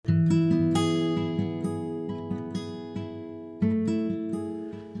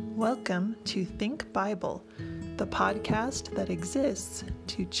Welcome to Think Bible, the podcast that exists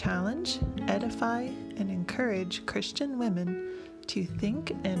to challenge, edify, and encourage Christian women to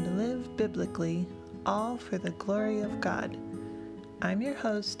think and live biblically, all for the glory of God. I'm your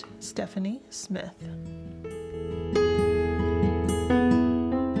host, Stephanie Smith.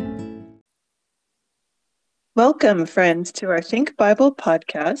 Welcome, friends, to our Think Bible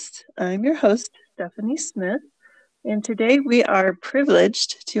podcast. I'm your host, Stephanie Smith. And today we are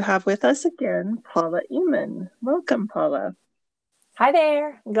privileged to have with us again Paula Eman. Welcome, Paula. Hi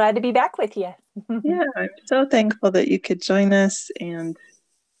there. I'm glad to be back with you. Yeah, I'm so thankful that you could join us. And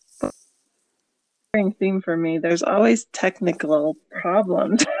recurring theme for me, there's always technical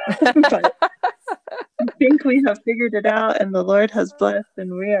problems, but I think we have figured it out, and the Lord has blessed,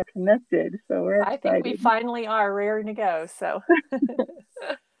 and we are connected. So we're excited. I think we finally are raring to go.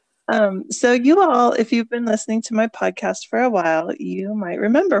 So you all, if you've been listening to my podcast for a while, you might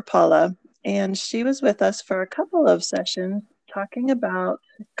remember Paula, and she was with us for a couple of sessions talking about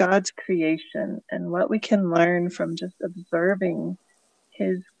God's creation and what we can learn from just observing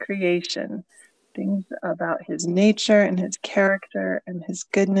his creation, things about his nature and his character and his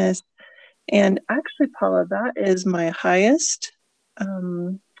goodness. And actually, Paula, that is my highest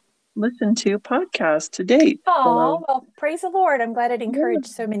listened to podcast to date. Oh, well, praise the Lord. I'm glad it encouraged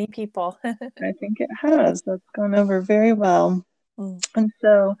so many people. I think it has. That's gone over very well. And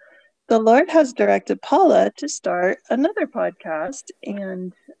so the Lord has directed Paula to start another podcast.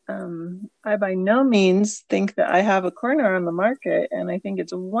 And I by no means think that I have a corner on the market. And I think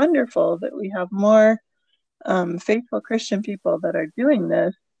it's wonderful that we have more faithful Christian people that are doing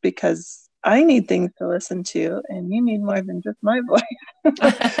this, because I need things to listen to, and you need more than just my voice.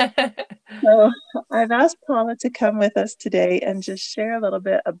 So I've asked Paula to come with us today and just share a little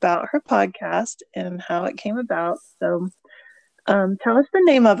bit about her podcast and how it came about. So tell us the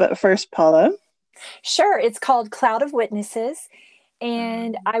name of it first, Paula. Sure. It's called Cloud of Witnesses.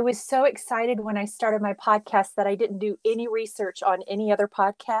 And I was so excited when I started my podcast that I didn't do any research on any other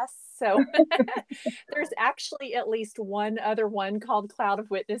podcasts. So there's actually at least one other one called Cloud of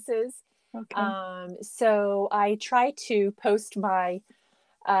Witnesses. Okay. So I try to post my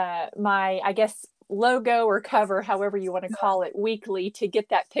I guess logo or cover, however you want to call it, weekly to get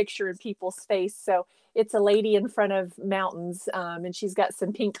that picture in people's face. So it's a lady in front of mountains, and she's got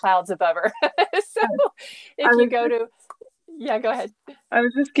some pink clouds above her. So if you go to, yeah, go ahead. I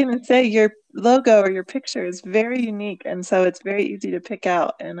was just going to say your logo or your picture is very unique, and so it's very easy to pick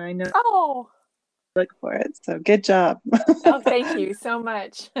out. And I know. Oh. Look for it. So good job. Oh, thank you so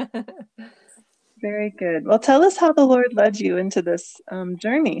much. Very good. Well, tell us how the Lord led you into this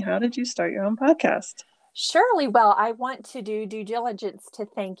journey. How did you start your own podcast? Surely. Well, I want to do due diligence to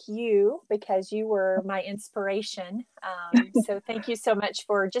thank you, because you were my inspiration. So thank you so much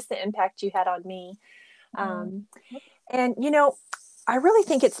for just the impact you had on me. And, you know, I really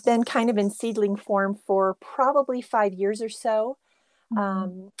think it's been kind of in seedling form for probably 5 years or so.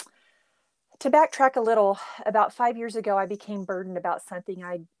 To backtrack a little, about 5 years ago, I became burdened about something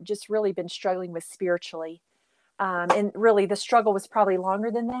I'd just really been struggling with spiritually. And really, the struggle was probably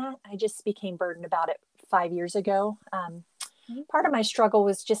longer than that. I just became burdened about it 5 years ago. Part of my struggle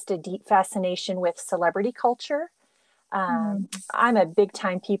was just a deep fascination with celebrity culture. I'm a big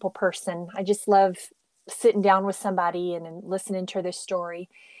time people person. I just love sitting down with somebody and listening to their story.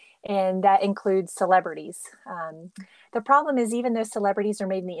 And that includes celebrities. The problem is, even though celebrities are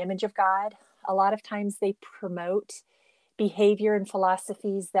made in the image of God, a lot of times they promote behavior and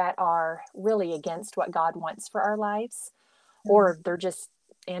philosophies that are really against what God wants for our lives, or they're just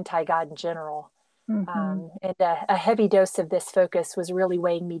anti-God in general. And a heavy dose of this focus was really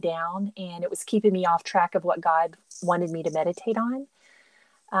weighing me down, and it was keeping me off track of what God wanted me to meditate on.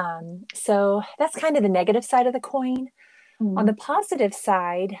 So that's kind of the negative side of the coin. On the positive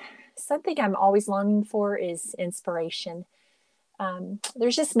side, something I'm always longing for is inspiration.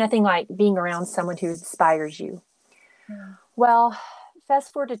 There's just nothing like being around someone who inspires you. Well,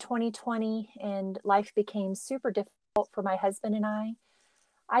 fast forward to 2020, and life became super difficult for my husband and I.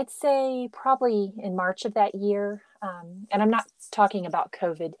 I'd say probably in March of that year, and I'm not talking about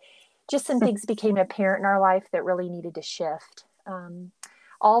COVID, just some things became apparent in our life that really needed to shift.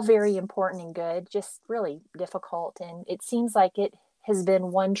 All very important and good, just really difficult. And it seems like it has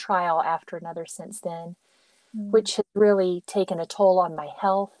been one trial after another since then, which has really taken a toll on my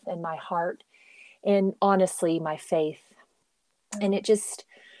health and my heart, and honestly, my faith. And it just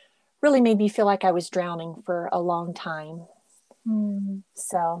really made me feel like I was drowning for a long time.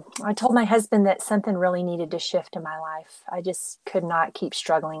 So I told my husband that something really needed to shift in my life. I just could not keep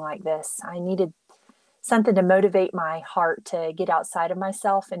struggling like this. I needed something to motivate my heart to get outside of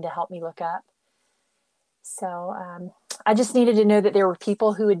myself and to help me look up. So I just needed to know that there were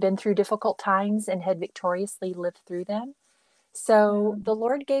people who had been through difficult times and had victoriously lived through them. So the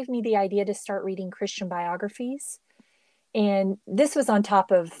Lord gave me the idea to start reading Christian biographies. And this was on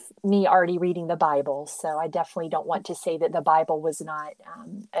top of me already reading the Bible. So I definitely don't want to say that the Bible was not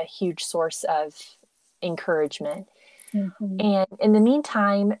a huge source of encouragement. Mm-hmm. And in the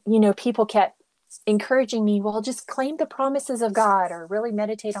meantime, people kept encouraging me, well, just claim the promises of God or really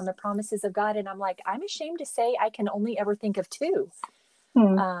meditate on the promises of God. And I'm like, I'm ashamed to say I can only ever think of two.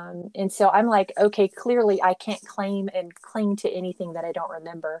 And so I'm like, okay, clearly I can't claim and cling to anything that I don't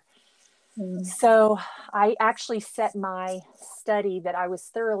remember. So I actually set my study that I was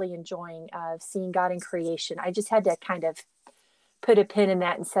thoroughly enjoying of seeing God in creation. I just had to kind of put a pin in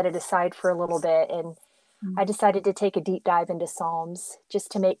that and set it aside for a little bit. And I decided to take a deep dive into Psalms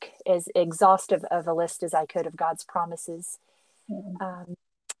just to make as exhaustive of a list as I could of God's promises. And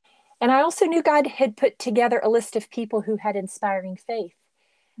I also knew God had put together a list of people who had inspiring faith.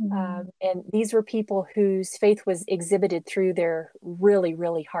 And these were people whose faith was exhibited through their really,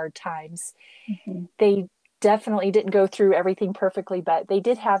 really hard times. They definitely didn't go through everything perfectly, but they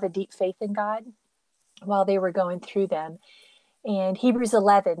did have a deep faith in God while they were going through them. And Hebrews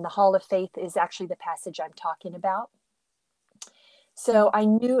 11, the Hall of Faith, is actually the passage I'm talking about. So I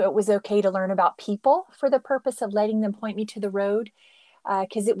knew it was okay to learn about people for the purpose of letting them point me to the road,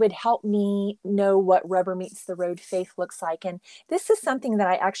 because it would help me know what rubber meets the road faith looks like. And this is something that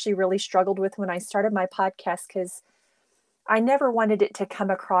I actually really struggled with when I started my podcast, because I never wanted it to come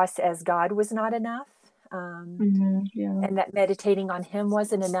across as God was not enough. And that meditating on him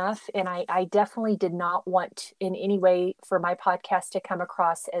wasn't enough. And I definitely did not want in any way for my podcast to come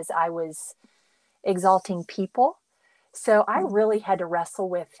across as I was exalting people. So I really had to wrestle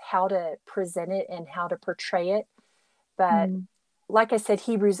with how to present it and how to portray it. But like I said,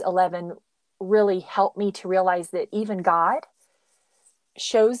 Hebrews 11 really helped me to realize that even God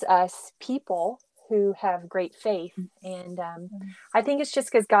shows us people who have great faith. And I think it's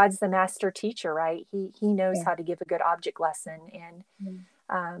just because God's the master teacher, right? He knows how to give a good object lesson.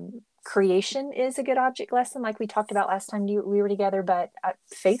 And creation is a good object lesson, like we talked about last time we were together, but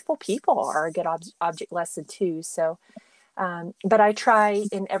faithful people are a good object lesson too. So, but I try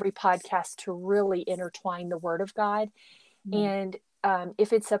in every podcast to really intertwine the Word of God. And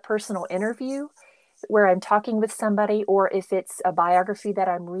if it's a personal interview where I'm talking with somebody, or if it's a biography that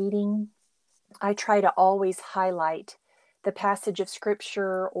I'm reading, I try to always highlight the passage of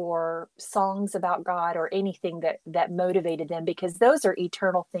scripture or songs about God or anything that motivated them, because those are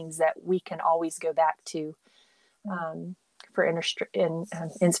eternal things that we can always go back to for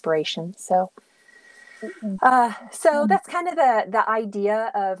inspiration. So that's kind of the idea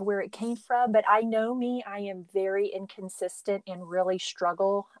of where it came from. But I know me, I am very inconsistent and really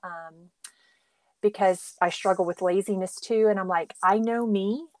struggle because I struggle with laziness too. And I'm like, I know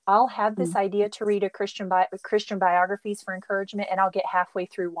me, I'll have this idea to read a Christian biographies for encouragement, and I'll get halfway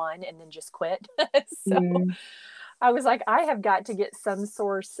through one and then just quit. So I was like, I have got to get some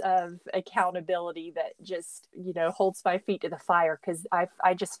source of accountability that just, holds my feet to the fire. Cause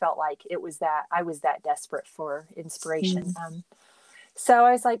I just felt like I was that desperate for inspiration. So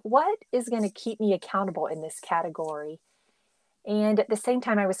I was like, what is going to keep me accountable in this category? And at the same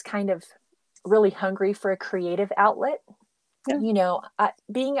time, I was kind of really hungry for a creative outlet.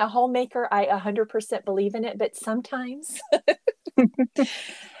 Being a homemaker, I 100% believe in it, but sometimes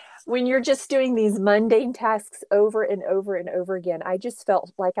when you're just doing these mundane tasks over and over and over again, I just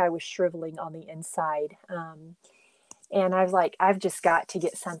felt like I was shriveling on the inside. And I was like, I've just got to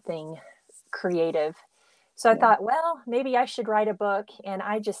get something creative. So I thought, well, maybe I should write a book. And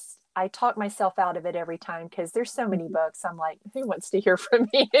I talk myself out of it every time, because there's so many books. I'm like, who wants to hear from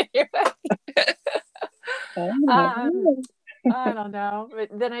me anyway? I don't know. But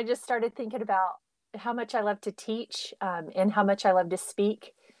then I just started thinking about how much I love to teach and how much I love to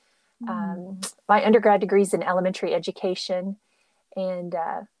speak. My undergrad degree is in elementary education. And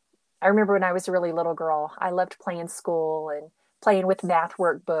I remember when I was a really little girl, I loved playing school and playing with math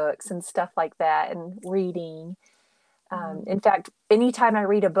workbooks and stuff like that, and reading. In fact, anytime I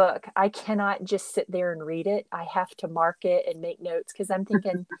read a book, I cannot just sit there and read it. I have to mark it and make notes, because I'm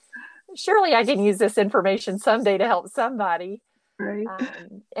thinking, surely I can use this information someday to help somebody. Right.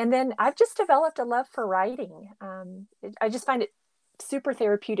 And then I've just developed a love for writing. I just find it super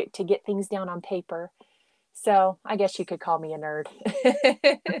therapeutic to get things down on paper. So I guess you could call me a nerd.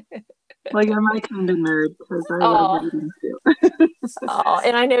 Like, I'm my kind of nerd, because I love reading too.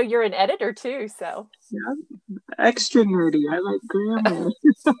 And I know you're an editor too, so. Yeah, extra nerdy. I like grammar.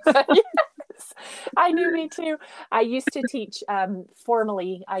 Yes. I knew, me too. I used to teach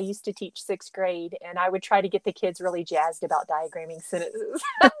formally. I used to teach sixth grade, and I would try to get the kids really jazzed about diagramming sentences.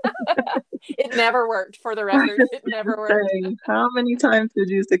 It never worked, for the record. It never worked. Saying, how many times did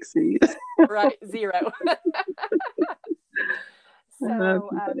you succeed? Right, 0. So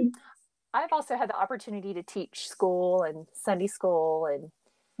I've also had the opportunity to teach school and Sunday school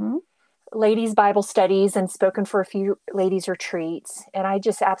and ladies' Bible studies and spoken for a few ladies' retreats. And I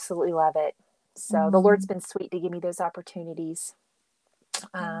just absolutely love it. So the Lord's been sweet to give me those opportunities.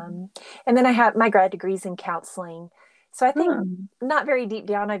 And then I have my grad degrees in counseling. So I think not very deep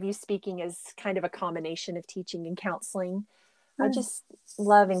down, I view speaking as kind of a combination of teaching and counseling. I just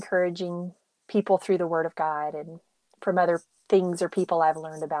love encouraging people through the Word of God and from other things or people I've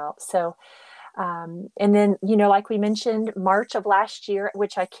learned about. So, and then, like we mentioned, March of last year,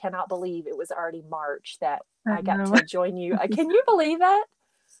 which I cannot believe it was already March that I got to join you. Can you believe that?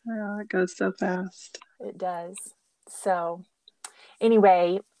 Yeah, it goes so fast. It does. So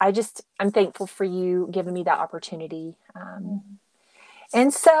anyway, I'm thankful for you giving me that opportunity.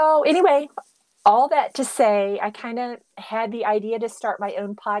 And so anyway, all that to say, I kind of had the idea to start my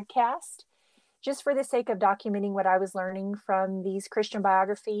own podcast just for the sake of documenting what I was learning from these Christian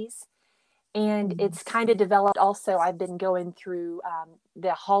biographies. And it's kind of developed also. I've been going through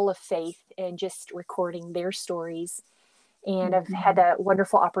the Hall of Faith and just recording their stories. And I've had a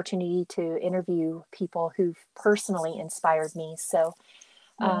wonderful opportunity to interview people who've personally inspired me. So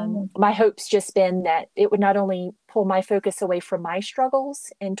my hope's just been that it would not only pull my focus away from my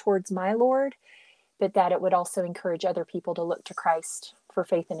struggles and towards my Lord, but that it would also encourage other people to look to Christ for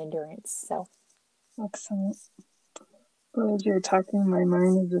faith and endurance. So excellent. Well, as you're talking, my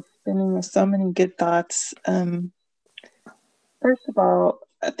mind is just spinning with so many good thoughts. First of all,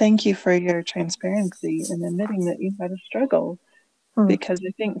 thank you for your transparency and admitting that you had a struggle. Because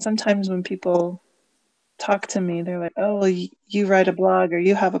I think sometimes when people talk to me, they're like, oh, you write a blog or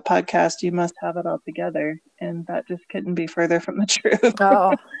you have a podcast, you must have it all together. And that just couldn't be further from the truth.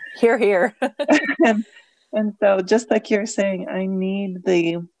 Oh, hear, hear. And so just like you're saying, I need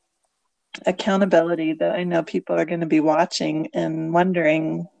the accountability that I know people are going to be watching and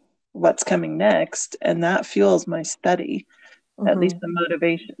wondering what's coming next. And that fuels my study, at least the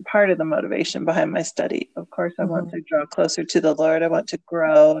motivation, part of the motivation behind my study. Of course, I want to draw closer to the Lord. I want to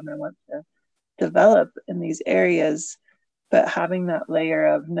grow and I want to develop in these areas. But having that layer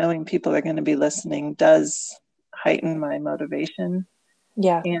of knowing people are going to be listening does heighten my motivation.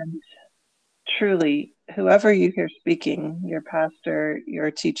 Yeah. And truly, whoever you hear speaking, your pastor, your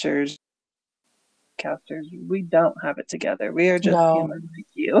teachers, casters, we don't have it together. We are just human like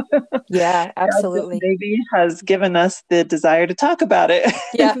you. Yeah, absolutely. God maybe has given us the desire to talk about it.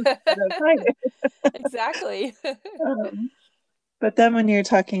 Yeah. Exactly. But then when you're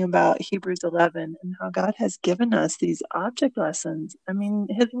talking about Hebrews 11 and how God has given us these object lessons, I mean,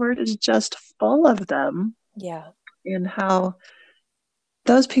 his word is just full of them. Yeah. And how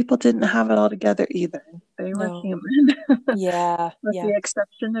those people didn't have it all together either. They were human. Yeah. With the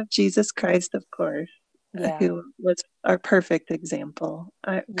exception of Jesus Christ, of course, who was our perfect example.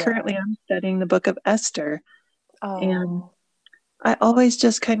 Currently, I'm studying the book of Esther. And I always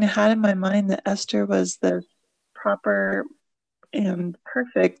just kind of had in my mind that Esther was the proper and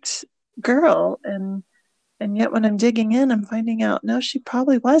perfect girl. And yet when I'm digging in, I'm finding out, no, she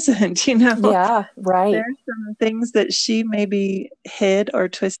probably wasn't, Yeah, right. There's some things that she maybe hid or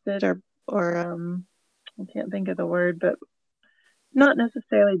twisted or I can't think of the word, but not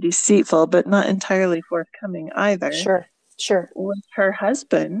necessarily deceitful, but not entirely forthcoming either. Sure. With her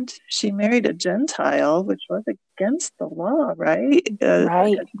husband, she married a Gentile, which was against the law, right?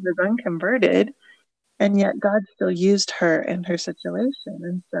 Right. Because he was unconverted. And yet God still used her in her situation.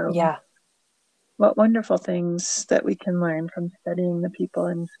 And so what wonderful things that we can learn from studying the people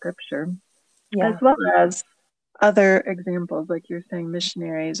in Scripture, as well as other examples, like you're saying,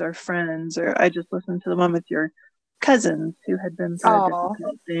 missionaries or friends, or I just listened to the one with your cousins who had been through a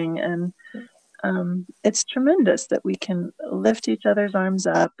difficult thing. And it's tremendous that we can lift each other's arms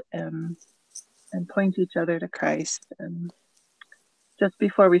up and point each other to Christ. And just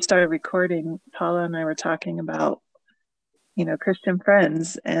before we started recording, Paula and I were talking about, Christian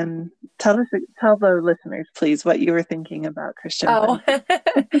friends. And tell the listeners, please, what you were thinking about Christian friends.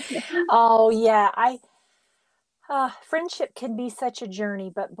 Oh, yeah. Friendship can be such a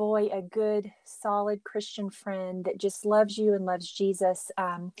journey, but boy, a good, solid Christian friend that just loves you and loves Jesus.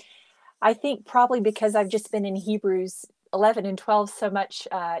 I think probably because I've just been in Hebrews 11 and 12 so much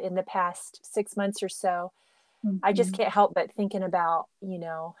in the past 6 months or so, I just can't help but thinking about,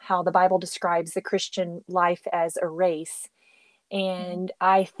 how the Bible describes the Christian life as a race. And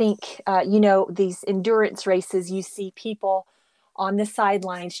I think, these endurance races, you see people on the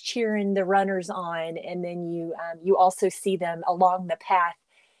sidelines cheering the runners on. And then you also see them along the path,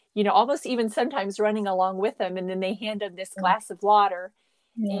 almost even sometimes running along with them. And then they hand them this glass of water.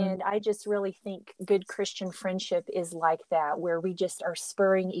 Yeah. And I just really think good Christian friendship is like that, where we just are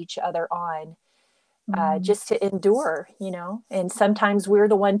spurring each other on, just to endure, and sometimes we're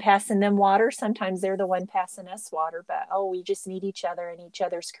the one passing them water. Sometimes they're the one passing us water, but, we just need each other and each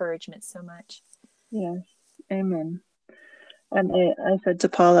other's encouragement so much. Yes. Amen. And I said to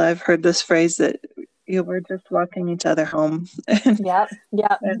Paula, I've heard this phrase that we're just walking each other home. Yep.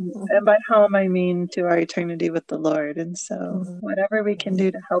 And by home, I mean to our eternity with the Lord. And so whatever we can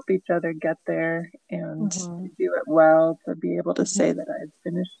do to help each other get there and do it well, to be able to say that I've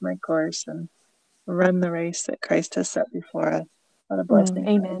finished my course and run the race that Christ has set before us. What a blessing.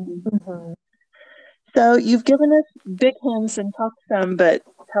 Amen. So you've given us big hints and talked some, but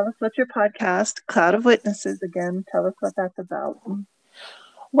tell us what your podcast, Cloud of Witnesses, again, tell us what that's about.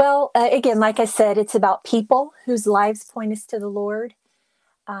 Well, again, like I said, it's about people whose lives point us to the Lord.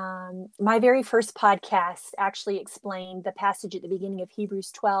 My very first podcast actually explained the passage at the beginning of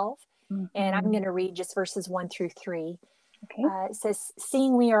Hebrews 12, and I'm going to read just verses 1-3. Okay. It says,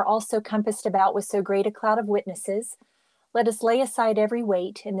 "Seeing we are also compassed about with so great a cloud of witnesses, let us lay aside every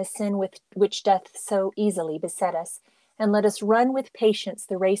weight and the sin which doth so easily beset us, and let us run with patience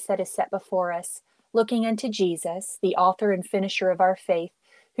the race that is set before us, looking unto Jesus, the author and finisher of our faith,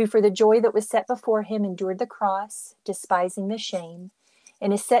 who for the joy that was set before him endured the cross, despising the shame,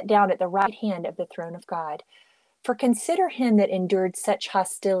 and is set down at the right hand of the throne of God. For consider him that endured such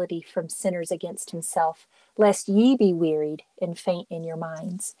hostility from sinners against himself, lest ye be wearied and faint in your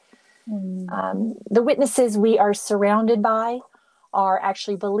minds." The witnesses we are surrounded by are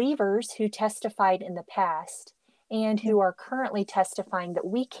actually believers who testified in the past and who are currently testifying that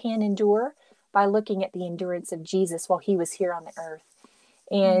we can endure by looking at the endurance of Jesus while he was here on the earth.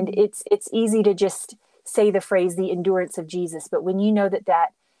 And it's easy to just say the phrase, the endurance of Jesus, but when you know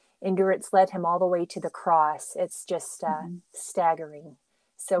that endurance led him all the way to the cross, it's just staggering.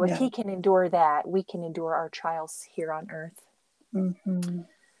 So if he can endure that, we can endure our trials here on earth.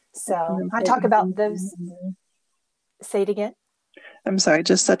 So I talk about those. Say it again. I'm sorry,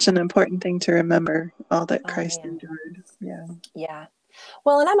 just such an important thing to remember, all that Christ endured. Yeah.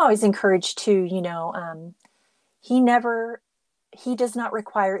 Well, and I'm always encouraged to, he does not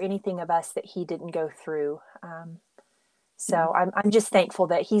require anything of us that he didn't go through. So I'm just thankful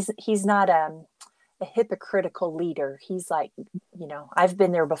that he's not a hypocritical leader. He's like, I've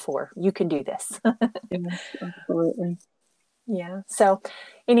been there before. You can do this. Yes, absolutely. Yeah. So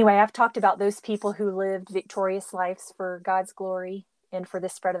anyway, I've talked about those people who lived victorious lives for God's glory and for the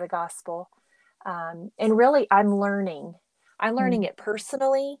spread of the gospel. And really, I'm learning it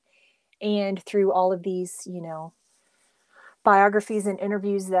personally and through all of these, biographies and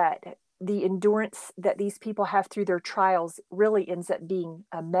interviews, that the endurance that these people have through their trials really ends up being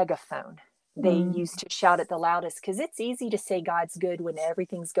a megaphone they use to shout at the loudest, because it's easy to say God's good when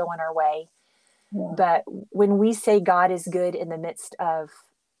everything's going our way. But when we say God is good in the midst of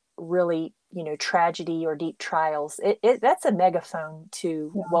really, tragedy or deep trials, that's a megaphone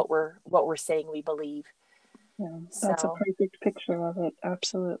to what we're saying we believe. That's a perfect picture of it.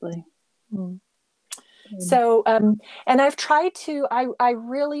 Absolutely. So, and I've tried to, I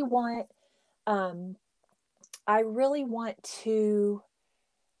really want to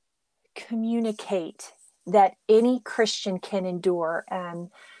communicate that any Christian can endure.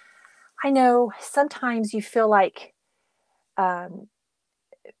 I know sometimes you feel like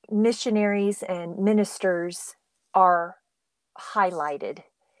missionaries and ministers are highlighted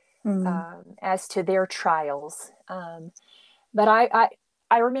as to their trials. But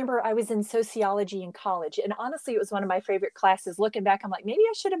I remember I was in sociology in college, and honestly, it was one of my favorite classes. Looking back, I'm like, maybe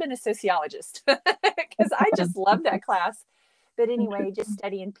I should have been a sociologist, because I just loved that class. But anyway, just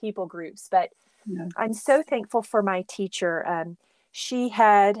studying people groups. But I'm so thankful for my teacher. She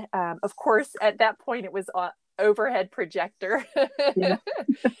had, of course, at that point, it was an overhead projector.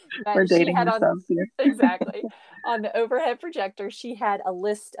 We're dating ourselves here. Exactly. On the overhead projector, she had a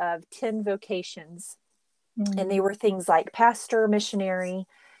list of 10 vocations. And they were things like pastor, missionary,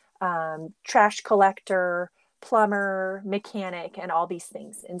 trash collector, plumber, mechanic, and all these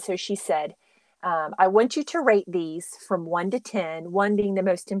things. And so she said, I want you to rate these from 1 to 10, 1 being the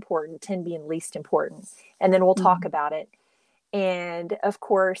most important, 10 being least important. And then we'll talk about it. And of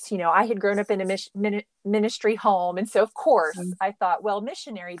course, I had grown up in a ministry home. And so, of course, I thought, well,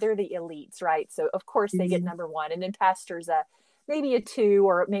 missionary, they're the elites, right? So, of course, they get number 1. And then pastors, maybe a 2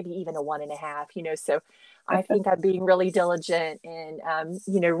 or maybe even a 1.5, So I think I'm being really diligent and,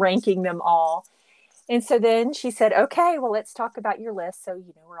 ranking them all. And so then she said, okay, well, let's talk about your list. So,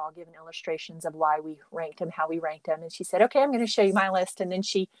 we're all given illustrations of why we ranked them, how we ranked them. And she said, okay, I'm going to show you my list. And then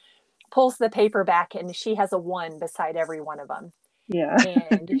she pulls the paper back and she has a 1 beside every one of them. Yeah.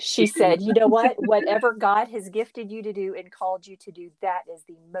 And she said, you know what, whatever God has gifted you to do and called you to do, that is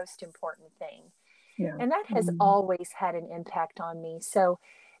the most important thing. Yeah. And that has always had an impact on me. So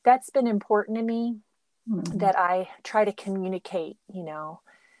that's been important to me, that I try to communicate,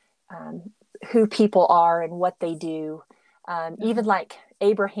 who people are and what they do. Even like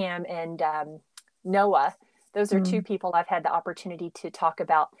Abraham and Noah, those are 2 people I've had the opportunity to talk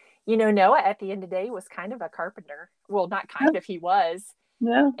about. Noah at the end of the day was kind of a carpenter. Well, not kind of, he was.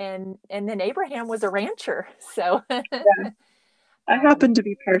 Yeah. And then Abraham was a rancher. So I happen to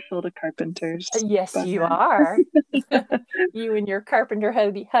be partial to carpenters. Yes, you are. You and your carpenter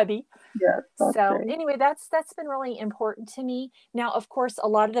hubby. Yeah. So right. anyway, that's been really important to me. Now, of course, a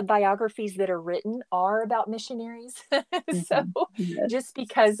lot of the biographies that are written are about missionaries. So just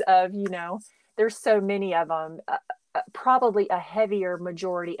because of, there's so many of them, probably a heavier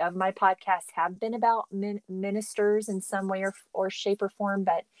majority of my podcasts have been about ministers in some way or shape or form.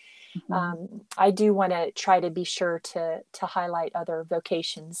 But I do want to try to be sure to highlight other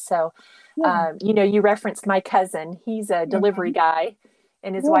vocations. So, you referenced my cousin. He's a delivery guy,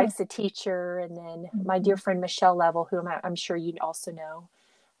 and his wife's a teacher. And then my dear friend, Michelle Level, who I'm sure you also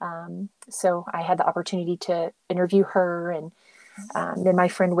know. So I had the opportunity to interview her, and then my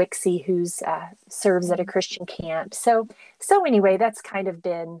friend Wixie, who's serves at a Christian camp. So anyway, that's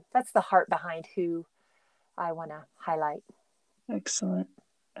the heart behind who I want to highlight. Excellent.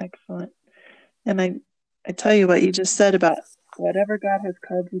 And I tell you what you just said about whatever God has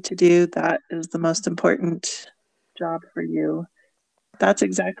called you to do, that is the most important job for you. That's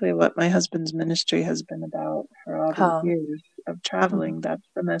exactly what my husband's ministry has been about for all these years of traveling. That's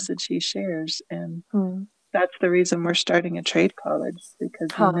the message he shares. And that's the reason we're starting a trade college,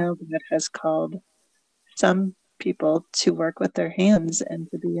 because God has called some people to work with their hands and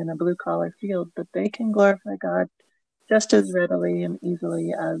to be in a blue collar field, but they can glorify God just as readily and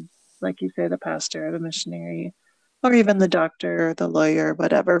easily as, like you say, the pastor or the missionary or even the doctor or the lawyer,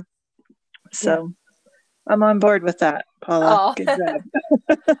 whatever. So I'm on board with that, Paula. Good job.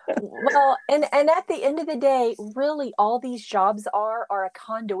 Well, and at the end of the day, really all these jobs are a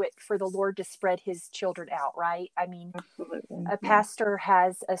conduit for the Lord to spread his children out, right? I mean, absolutely. A pastor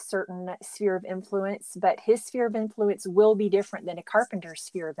has a certain sphere of influence, but his sphere of influence will be different than a carpenter's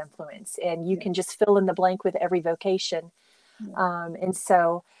sphere of influence. And you can just fill in the blank with every vocation. And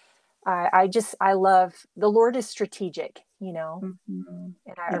so I love, the Lord is strategic, and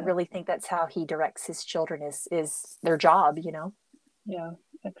I really think that's how he directs his children is their job, Yeah.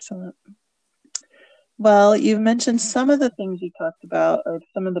 Excellent. Well, you've mentioned some of the things you talked about, or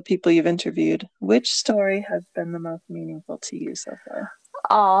some of the people you've interviewed. Which story has been the most meaningful to you so far?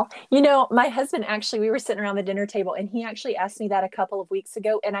 Oh, my husband, actually, we were sitting around the dinner table and he actually asked me that a couple of weeks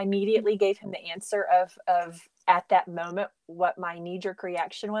ago, and I immediately gave him the answer of at that moment what my knee-jerk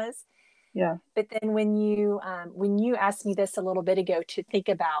reaction was. Yeah. But then when you asked me this a little bit ago to think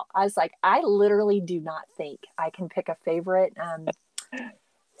about, I was like, I literally do not think I can pick a favorite.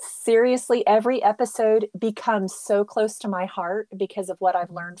 Seriously, every episode becomes so close to my heart because of what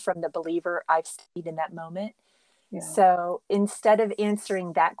I've learned from the believer I've studied in that moment. Yeah. So instead of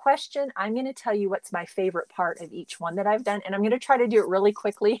answering that question, I'm going to tell you what's my favorite part of each one that I've done. And I'm going to try to do it really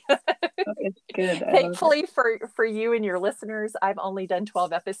quickly. Okay, good. Thankfully for you and your listeners, I've only done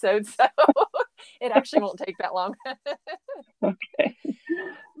 12 episodes, so it actually won't take that long. Okay.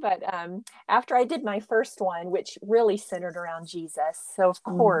 But after I did my first one, which really centered around Jesus, so of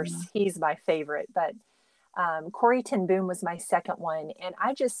course he's my favorite, but Corrie ten Boom was my second one. And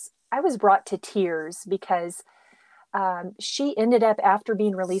I was brought to tears because she ended up, after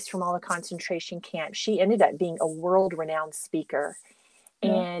being released from all the concentration camps, she ended up being a world-renowned speaker.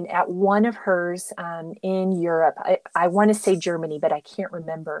 Yeah. And at one of hers in Europe, I want to say Germany, but I can't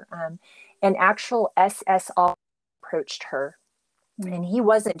remember, an actual SS officer approached her. And he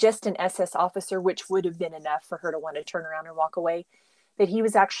wasn't just an SS officer, which would have been enough for her to want to turn around and walk away. But he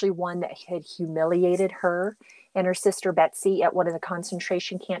was actually one that had humiliated her and her sister Betsy at one of the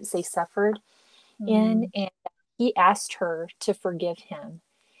concentration camps they suffered in. And he asked her to forgive him.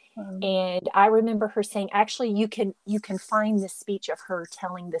 And I remember her saying, actually, you can find this speech of her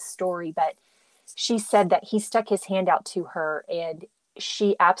telling this story, but she said that he stuck his hand out to her and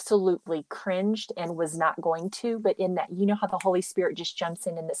she absolutely cringed and was not going to. But in that, how the Holy Spirit just jumps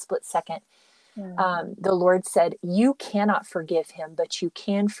in the split second. The Lord said, you cannot forgive him, but you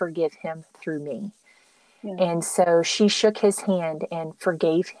can forgive him through me. Yeah. And so she shook his hand and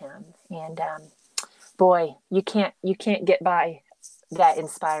forgave him. And boy, you can't get by that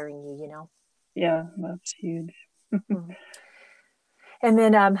inspiring you, you know? Yeah, that's huge. Mm. And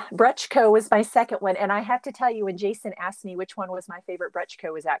then Brechko was my second one. And I have to tell you, when Jason asked me which one was my favorite,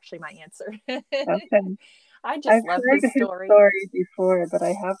 Brechko was actually my answer. Okay. I I've just love heard his his story. story before, but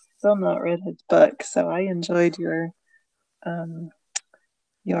I have still not read his book. So I enjoyed um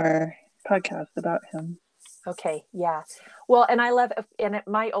your podcast about him. Okay, yeah. Well, and I love, and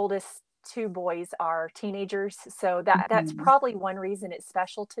my oldest two boys are teenagers, so that's Mhm. probably one reason it's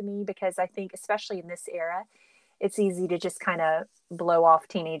special to me, because I think, especially in this era, it's easy to just kind of blow off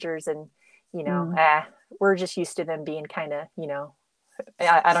teenagers and, you know, Mm. we're just used to them being kind of, you know,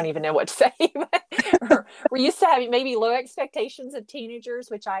 I don't even know what to say. We're used to having maybe low expectations of teenagers,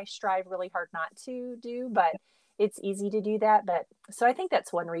 which I strive really hard not to do, but it's easy to do that. But so I think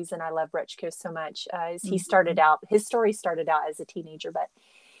that's one reason I love Brechko so much. Is he started Mhm. out, his story started out as a teenager, but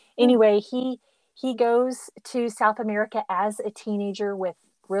Yeah. anyway, he goes to South America as a teenager with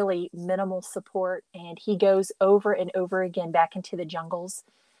really minimal support, and he goes over and over again back into the jungles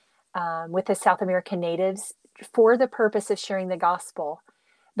with the South American natives for the purpose of sharing the gospel.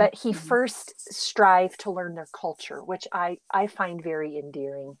 But he Mhm. first strived to learn their culture, which I find very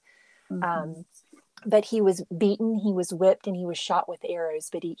endearing. Mhm. Um, but he was beaten, he was whipped, and he was shot with arrows.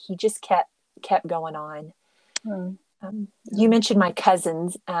 But he just kept going on. Oh, You yeah. mentioned my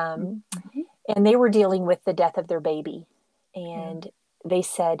cousins, Mhm. and they were dealing with the death of their baby, Yeah. and they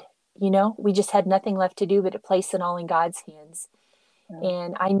said, you know, we just had nothing left to do but to place it all in God's hands. Yeah.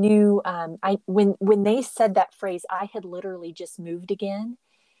 And I knew, I when they said that phrase, I had literally just moved again,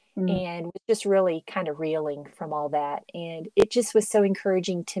 Mm. and was just really kind of reeling from all that. And it just was so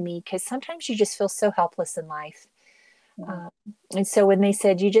encouraging to me, because sometimes you just feel so helpless in life. Yeah. Um, and so when they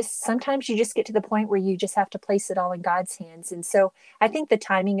said, sometimes you just get to the point where you just have to place it all in God's hands. And so I think the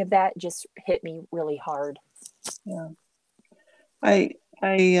timing of that just hit me really hard. Yeah. I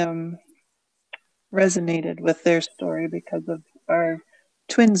resonated with their story because of our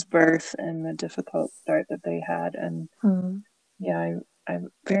twins' birth and the difficult start that they had. And Mm, yeah, I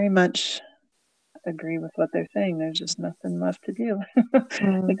very much agree with what they're saying. There's just nothing left to do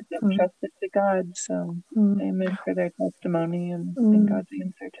mm, except mm, trust it to God. So mm, amen for their testimony and mm, God's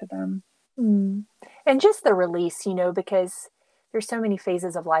answer to them. mm. And just the release, you know, because there's so many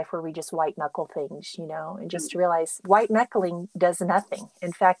phases of life where we just white knuckle things, you know, and just realize white knuckling does nothing.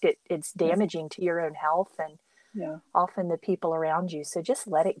 In fact, it's Yeah, damaging to your own health and yeah, often the people around you. So just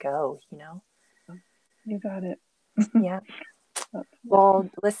let it go, you know? you got it. Yeah. That's Well,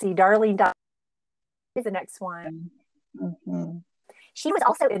 let's see. Darlene Dot is the next one. it. Mm-hmm. She was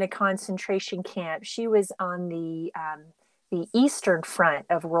also in a concentration camp. She was on the Eastern Front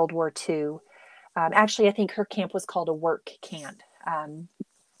of World War II. Actually, I think her camp was called a work camp.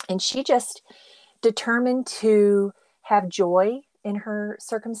 And she just determined to have joy in her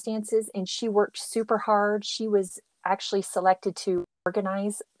circumstances, and she worked super hard. She was actually selected to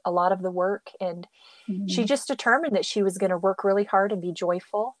organize a lot of the work, and she Mm-hmm. just determined that she was going to work really hard and be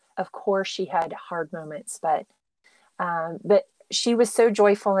joyful. Of course, she had hard moments, but she was so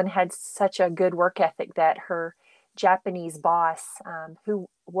joyful and had such a good work ethic that her Japanese boss, who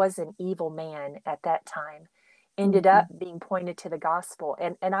was an evil man at that time, ended Mm-hmm. up being pointed to the gospel.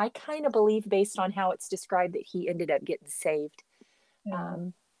 And I kind of believe, based on how it's described, that he ended up getting saved. Yeah.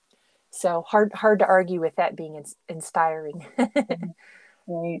 Um, so hard to argue with that being inspiring. Mhm.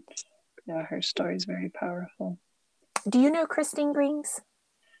 Right. Yeah, her story is very powerful. Do you know Christine Grings?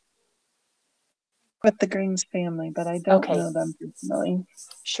 With the Greens family, but I don't Okay, know them personally.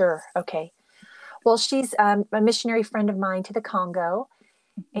 sure. Okay. Well, she's a missionary friend of mine to the Congo,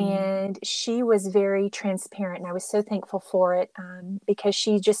 Mm-hmm. and she was very transparent, and I was so thankful for it, because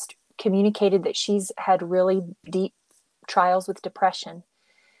she just communicated that she's had really deep trials with depression.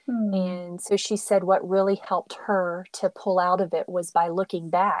 Hmm. And so she said what really helped her to pull out of it was by looking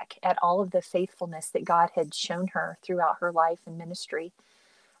back at all of the faithfulness that God had shown her throughout her life and ministry.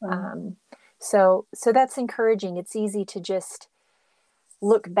 Oh, um, so that's encouraging. It's easy to just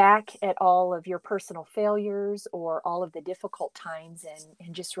look back at all of your personal failures or all of the difficult times,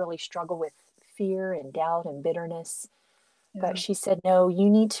 and just really struggle with fear and doubt and bitterness. But yeah. she said, no, you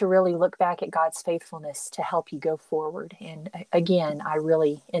need to really look back at God's faithfulness to help you go forward. And again, I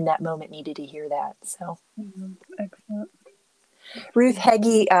really, in that moment, needed to hear that. So Excellent. Ruth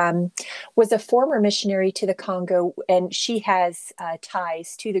Heggie was a former missionary to the Congo, and she has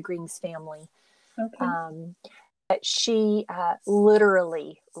ties to the Grings family. Okay. Um, but she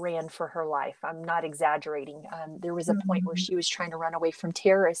literally ran for her life. I'm not exaggerating. There was a point where Mm-hmm. she was trying to run away from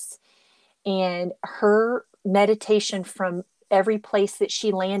terrorists, And her meditation from every place that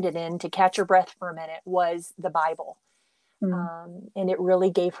she landed in to catch her breath for a minute was the Bible. And it really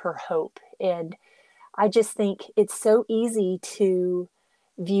gave her hope. And I just think it's so easy to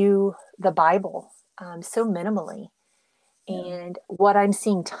view the Bible so minimally. And what I'm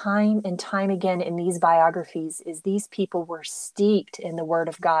seeing time and time again in these biographies is these people were steeped in the Word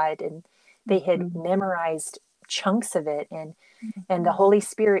of God, and they had memorized chunks of it, and the Holy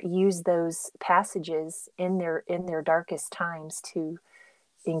Spirit used those passages in their darkest times to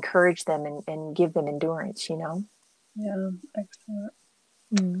encourage them and give them endurance, Yeah,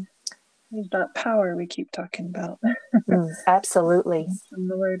 excellent. There's that power we keep talking about. Absolutely. From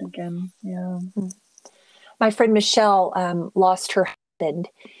the Word again. Yeah. My friend Michelle lost her husband.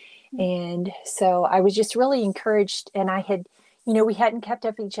 And so I was just really encouraged. And I had, we hadn't kept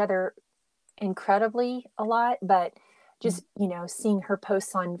up with each other incredibly a lot, but just, seeing her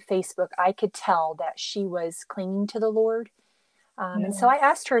posts on Facebook, I could tell that she was clinging to the Lord. And so I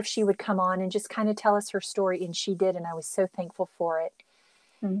asked her if she would come on and just kind of tell us her story. And she did. And I was so thankful for it.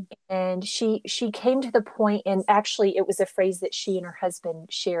 And she came to the point, and actually it was a phrase that she and her husband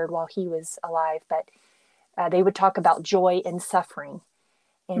shared while he was alive, but they would talk about joy and suffering.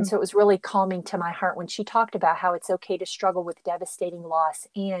 And so it was really calming to my heart when she talked about how it's okay to struggle with devastating loss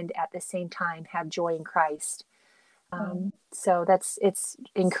and at the same time have joy in Christ. So it's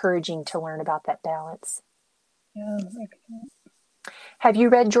encouraging to learn about that balance. Yeah, excellent. Have you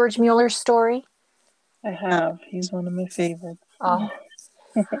read George Mueller's story? I have. He's one of my favorites. Oh,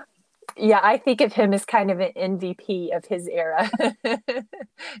 yeah, I think of him as kind of an MVP of his era.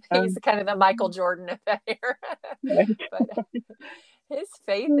 He's kind of the Michael Jordan of that era. But his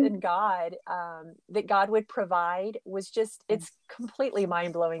faith in God, that God would provide, was just, it's completely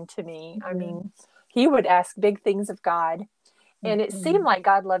mind-blowing to me. I mean, he would ask big things of God. And it seemed like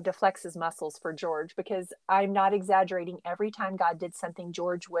God loved to flex his muscles for George, because I'm not exaggerating. Every time God did something,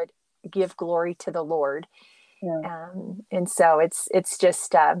 George would give glory to the Lord. And so it's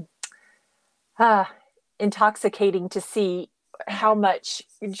just intoxicating to see how much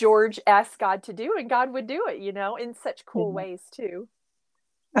George asked God to do, and God would do it, in such cool ways too.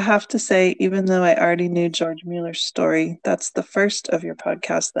 I have to say, even though I already knew George Mueller's story, that's the first of your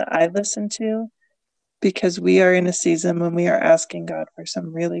podcasts that I listened to, because we are in a season when we are asking God for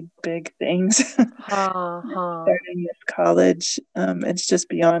some really big things. Starting this college, it's just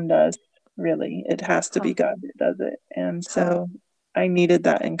beyond us, really. It has to be God that does it. And so I needed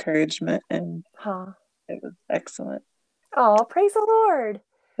that encouragement, and it was excellent. Oh, praise the Lord.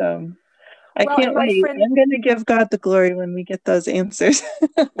 So I can't wait. I'm going to give God the glory when we get those answers.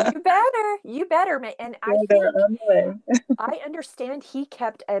 You better. And I think I understand he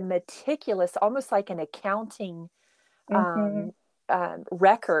kept a meticulous, almost like an accounting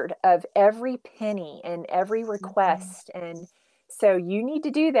record of every penny and every request. And so you need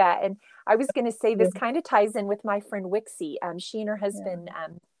to do that. And I was going to say, this kind of ties in with my friend Wixie. She and her husband,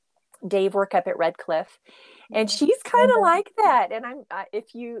 Dave, work up at Red Cliff, and she's kind of like that. And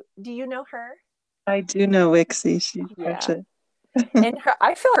do you know her? I do know Wixie. She's precious. And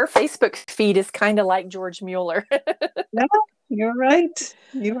I feel her Facebook feed is kind of like George Mueller. No, you're right.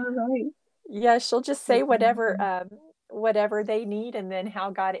 You are right. Yeah, she'll just say whatever they need, and then how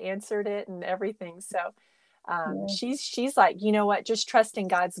God answered it and everything. So she's like, you know what, just trust in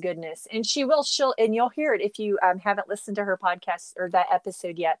God's goodness. And and you'll hear it if you haven't listened to her podcast or that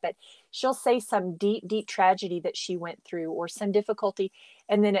episode yet, but she'll say some deep tragedy that she went through, or some difficulty,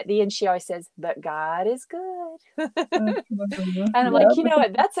 and then at the end she always says, but God is good. And I'm like, you know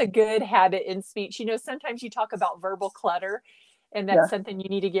what, that's a good habit in speech. Sometimes you talk about verbal clutter, and that's something you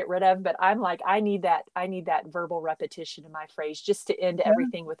need to get rid of. But I'm like, I need that verbal repetition in my phrase, just to end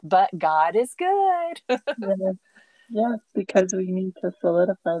everything with, but God is good. Yes, because we need to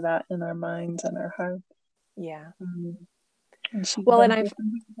solidify that in our minds and our hearts. Yeah. And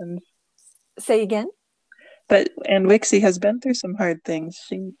say again. And Wixie has been through some hard things.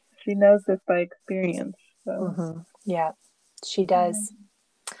 She knows this by experience. So. Yeah, she does.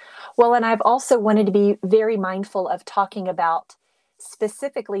 Well, and I've also wanted to be very mindful of talking about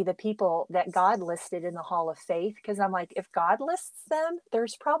specifically the people that God listed in the Hall of Faith, because I'm like, if God lists them,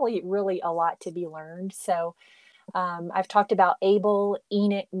 there's probably really a lot to be learned. So I've talked about Abel,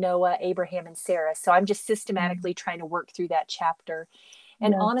 Enoch, Noah, Abraham, and Sarah. So I'm just systematically trying to work through that chapter.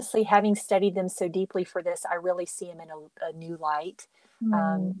 And honestly, having studied them so deeply for this, I really see them in a new light.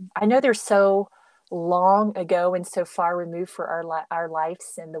 I know they're so long ago and so far removed for our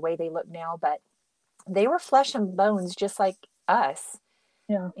lives and the way they look now, but they were flesh and bones just like us.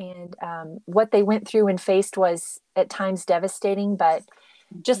 And what they went through and faced was at times devastating, but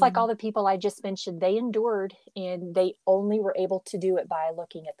just like all the people I just mentioned, they endured, and they only were able to do it by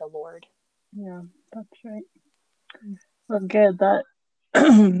looking at the Lord. Yeah, that's right. Well, good.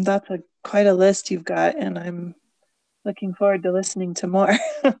 That's quite a list you've got, and I'm looking forward to listening to more.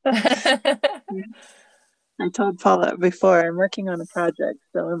 I told Paula before, I'm working on a project,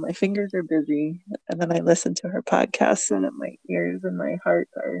 so when my fingers are busy, and then I listen to her podcast so that my ears and my heart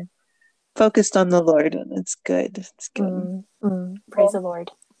are focused on the Lord, and it's good. It's good. Praise the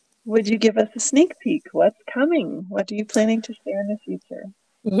Lord. Would you give us a sneak peek? What's coming? What are you planning to share in the future?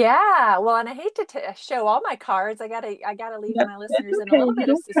 Yeah, well, and I hate to show all my cards. I gotta leave my listeners in a little bit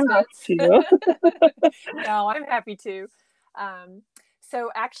of suspense. No, I'm happy to. So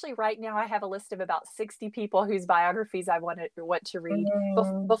actually, right now I have a list of about 60 people whose biographies I want to read.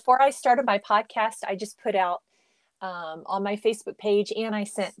 Before I started my podcast, I just put out on my Facebook page, and I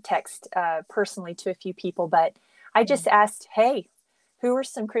sent text personally to a few people, but I just asked, hey, who are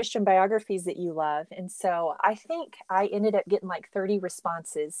some Christian biographies that you love? And so I think I ended up getting like 30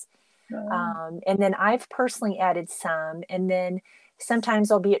 responses. And then I've personally added some, and then sometimes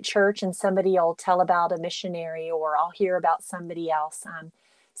I'll be at church and somebody will tell about a missionary, or I'll hear about somebody else.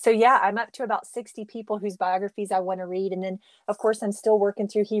 So yeah, I'm up to about 60 people whose biographies I want to read. And then of course I'm still working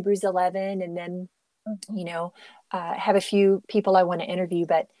through Hebrews 11, and then, have a few people I want to interview.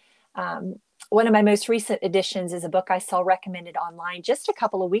 But one of my most recent additions is a book I saw recommended online just a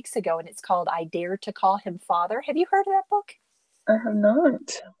couple of weeks ago, and it's called I Dare to Call Him Father. Have you heard of that book? I have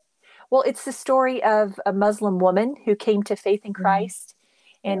not. Well, it's the story of a Muslim woman who came to faith in Christ.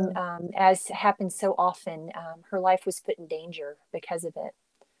 And as happens so often, her life was put in danger because of it.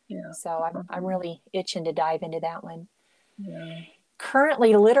 Yeah. So I'm really itching to dive into that one. Yeah.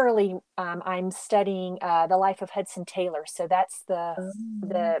 Currently, literally, I'm studying the life of Hudson Taylor. So that's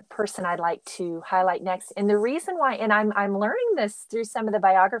the person I'd like to highlight next. And the reason why, and I'm learning this through some of the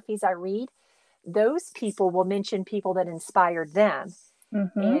biographies I read, those people will mention people that inspired them.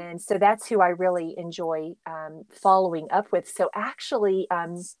 And so that's who I really enjoy following up with. So actually,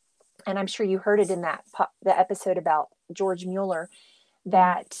 and I'm sure you heard it in the episode about George Mueller,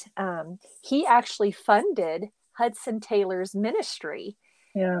 that he actually funded Hudson Taylor's ministry.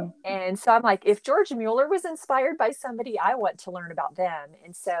 Yeah. And so I'm like, if George Mueller was inspired by somebody, I want to learn about them.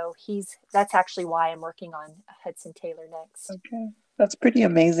 And so that's actually why I'm working on Hudson Taylor next. Okay. That's pretty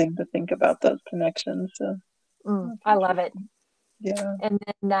amazing to think about those connections. So I love it. Yeah. And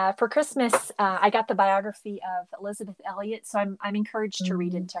then for Christmas, I got the biography of Elisabeth Elliot. So I'm encouraged to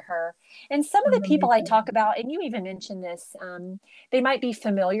read into her. And some of the people I talk about, and you even mentioned this, they might be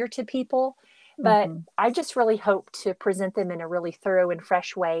familiar to people, but I just really hope to present them in a really thorough and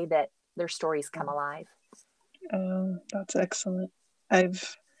fresh way that their stories come alive. That's excellent.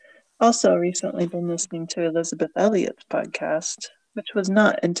 I've also recently been listening to Elisabeth Elliot's podcast, which was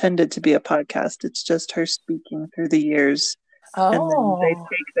not intended to be a podcast. It's just her speaking through the years. And then they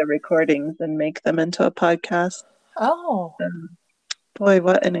take the recordings and make them into a podcast. Boy,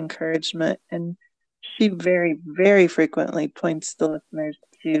 what an encouragement. And she very, very frequently points the listeners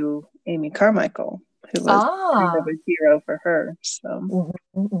to Amy Carmichael, who was kind of a hero for her. So,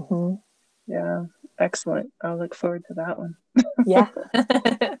 yeah, excellent. I'll look forward to that one. Yeah.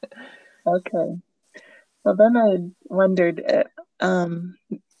 Okay. Well, then I wondered,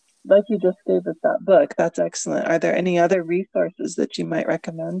 like you just gave us that book, that's excellent. Are there any other resources that you might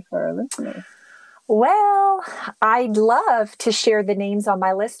recommend for our listeners? Well, I'd love to share the names on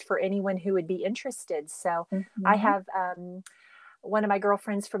my list for anyone who would be interested. So I have one of my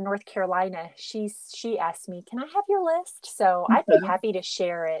girlfriends from North Carolina. She asked me, can I have your list? So I'd be happy to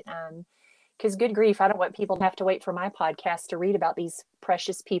share it. Because good grief, I don't want people to have to wait for my podcast to read about these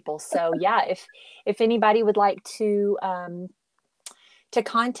precious people. So yeah, if anybody would like to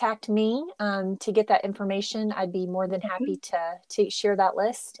contact me to get that information, I'd be more than happy to share that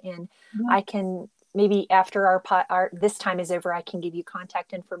list. And I can maybe after our this time is over, I can give you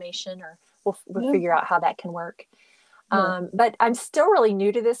contact information, or we'll figure out how that can work. But I'm still really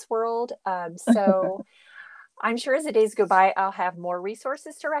new to this world. So I'm sure as the days go by, I'll have more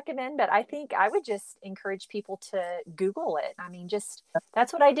resources to recommend, but I think I would just encourage people to Google it. I mean,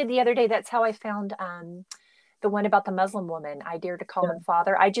 that's what I did the other day. That's how I found the one about the Muslim woman. I Dare to Call Him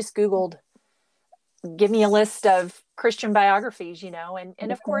Father. I just Googled, give me a list of Christian biographies,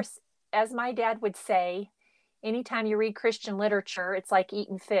 and of course, as my dad would say, anytime you read Christian literature, it's like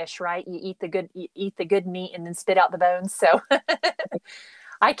eating fish, right? You eat the good meat and then spit out the bones. So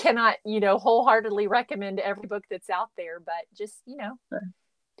I cannot, wholeheartedly recommend every book that's out there, but just,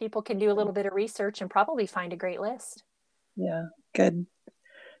 people can do a little bit of research and probably find a great list. Yeah, good.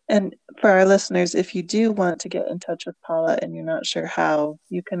 And for our listeners, if you do want to get in touch with Paula and you're not sure how,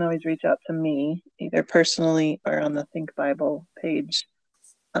 you can always reach out to me, either personally or on the Think Bible page,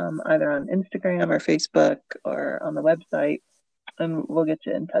 either on Instagram or Facebook or on the website, and we'll get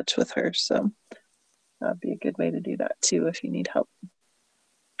you in touch with her. So that'd be a good way to do that too if you need help.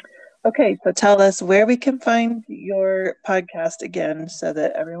 Okay, so tell us where we can find your podcast again so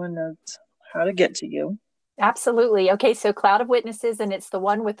that everyone knows how to get to you. Absolutely. Okay, so Cloud of Witnesses, and it's the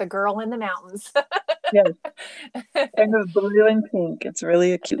one with the girl in the mountains. Yes, kind of blue and pink. It's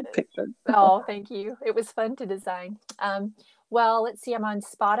really a cute picture. Oh, thank you. It was fun to design. Well, let's see. I'm on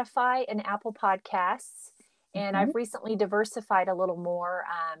Spotify and Apple Podcasts, and I've recently diversified a little more.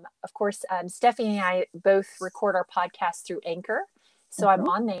 Of course, Stephanie and I both record our podcast through Anchor. So I'm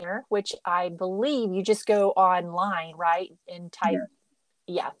on there, which I believe you just go online, right? And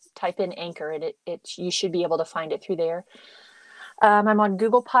type in Anchor, and it you should be able to find it through there. I'm on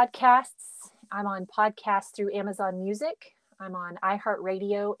Google Podcasts. I'm on podcasts through Amazon Music. I'm on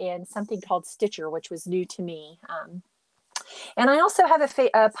iHeartRadio and something called Stitcher, which was new to me. And I also have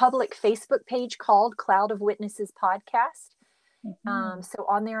a public Facebook page called Cloud of Witnesses Podcast. So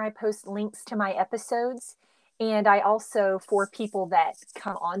on there, I post links to my episodes. And I also, for people that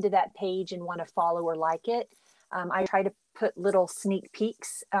come onto that page and want to follow or like it, I try to put little sneak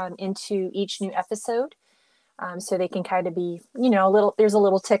peeks into each new episode. So they can kind of be, there's a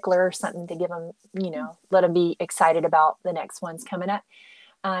little tickler or something to give them, let them be excited about the next one's coming up.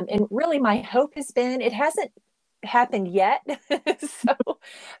 And really my hope has been, it hasn't happened yet.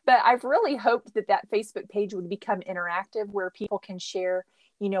 But I've really hoped that Facebook page would become interactive where people can share,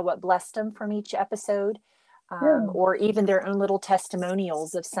 what blessed them from each episode. Or even their own little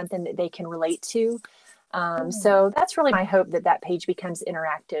testimonials of something that they can relate to. So that's really my hope, that page becomes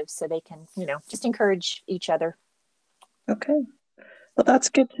interactive so they can, just encourage each other. Okay. Well, that's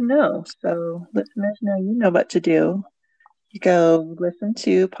good to know. So listeners, now you know what to do. You go listen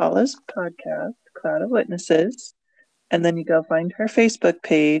to Paula's podcast, Cloud of Witnesses, and then you go find her Facebook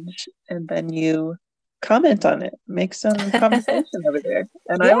page, and then you comment on it. Make some conversation over there.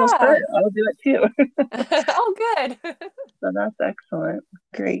 And I will start. I'll do it too. Oh, good. So that's excellent.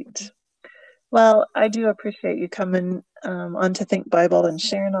 Great. Well, I do appreciate you coming on to Think Bible and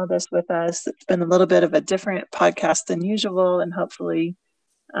sharing all this with us. It's been a little bit of a different podcast than usual, and hopefully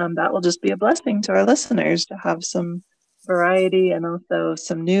that will just be a blessing to our listeners to have some variety and also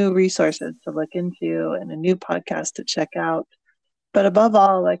some new resources to look into and a new podcast to check out. But above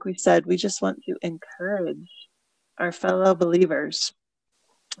all, like we said, we just want to encourage our fellow believers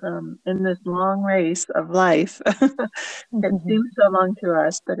in this long race of life. It seems so long to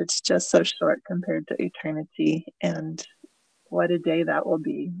us, but it's just so short compared to eternity. And what a day that will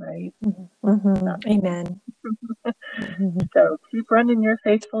be, right? Amen. So keep running your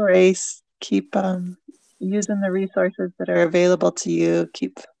faithful race. Keep using the resources that are available to you.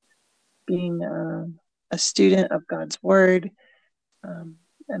 Keep being a student of God's Word.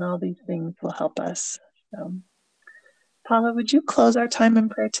 And all these things will help us. So, Paula, would you close our time in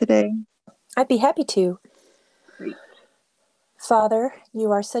prayer today? I'd be happy to. Great. Father, you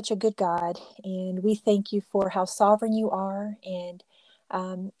are such a good God, and we thank you for how sovereign you are. And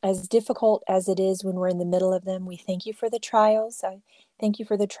as difficult as it is when we're in the middle of them, we thank you for the trials. I thank you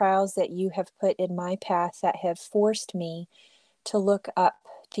for the trials that you have put in my path that have forced me to look up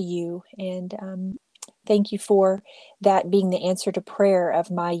to you. And thank you for that being the answer to prayer of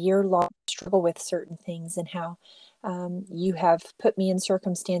my year-long struggle with certain things, and how you have put me in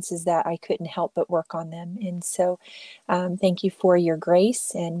circumstances that I couldn't help but work on them. And so thank you for your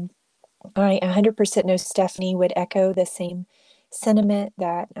grace. And I 100% know Stephanie would echo the same sentiment,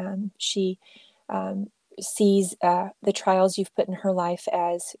 that she sees the trials you've put in her life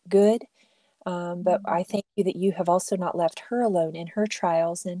as good. But I thank you that you have also not left her alone in her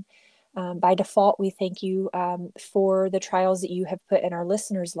trials. And by default, we thank you for the trials that you have put in our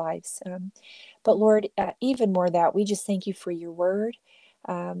listeners' lives. But Lord, even more that, we just thank you for your word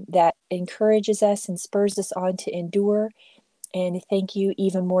that encourages us and spurs us on to endure. And thank you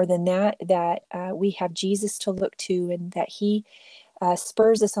even more than that, that we have Jesus to look to, and that he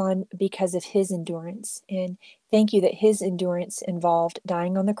spurs us on because of his endurance. And thank you that his endurance involved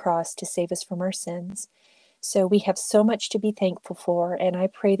dying on the cross to save us from our sins. So we have so much to be thankful for, and I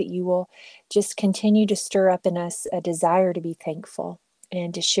pray that you will just continue to stir up in us a desire to be thankful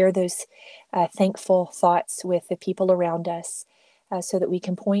and to share those thankful thoughts with the people around us, so that we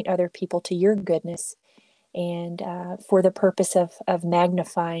can point other people to your goodness, and for the purpose of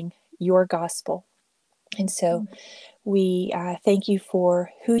magnifying your gospel. And so we thank you for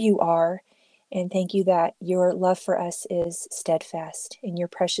who you are, And thank you that your love for us is steadfast. In your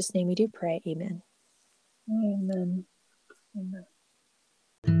precious name we do pray. Amen. Amen. Amen.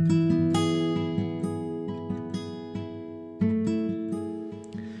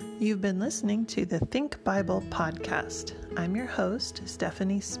 You've been listening to the Think Bible podcast. I'm your host,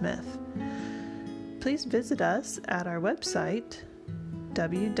 Stephanie Smith. Please visit us at our website,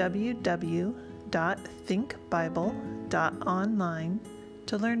 www.thinkbible.online,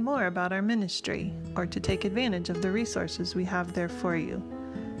 to learn more about our ministry or to take advantage of the resources we have there for you.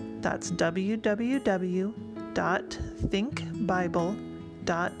 That's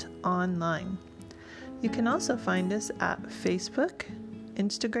www.thinkbible.online. You can also find us at Facebook,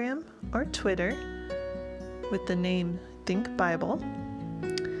 Instagram, or Twitter with the name Think Bible.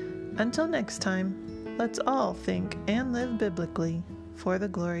 Until next time, let's all think and live biblically for the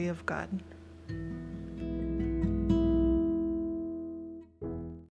glory of God.